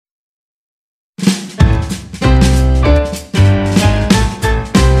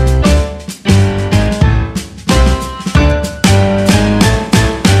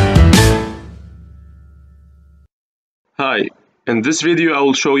In this video, I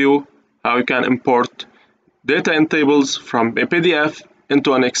will show you how you can import data in tables from a PDF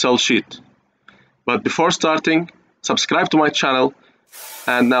into an Excel sheet. But before starting, subscribe to my channel,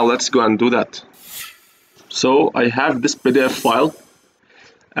 and now let's go and do that. So I have this PDF file,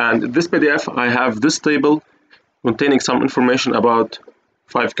 and in this PDF I have this table containing some information about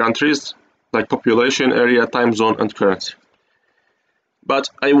 5 countries like population, area, time zone, and currency. But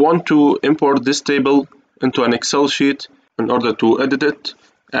I want to import this table into an Excel sheet in order to edit it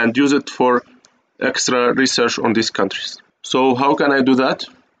and use it for extra research on these countries. So how can I do that?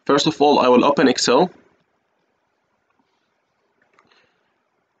 First of all, I will open Excel.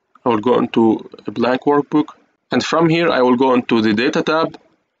 I will go into a blank workbook, and from here I will go into the data tab.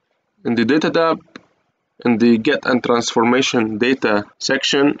 In the data tab, in the get and transformation data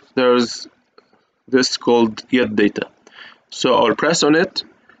section, there's this called get data. So I will press on it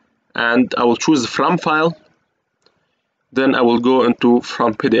and I will choose from file. Then I will go into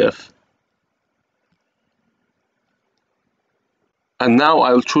from PDF. And now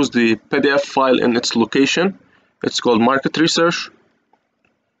I will choose the PDF file in its location. It's called market research.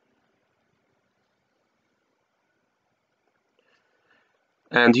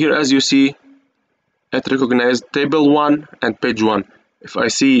 And here, as you see, it recognized table 1 and page 1. If I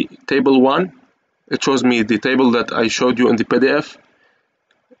see table 1, it shows me the table that I showed you in the PDF.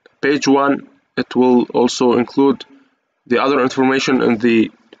 Page 1, it will also include the other information in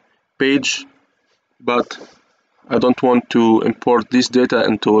the page, but I don't want to import this data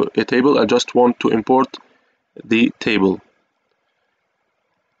into a table. I just want to import the table.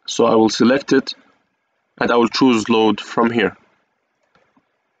 So I will select it and I will choose load from here.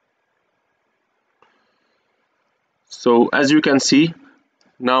 So as you can see,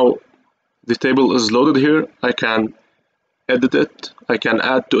 now the table is loaded here. I can edit it, I can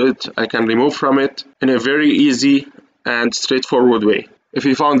add to it, I can remove from it in a very easy and straightforward way. If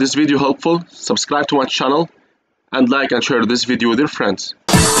you found this video helpful, subscribe to my channel and like and share this video with your friends.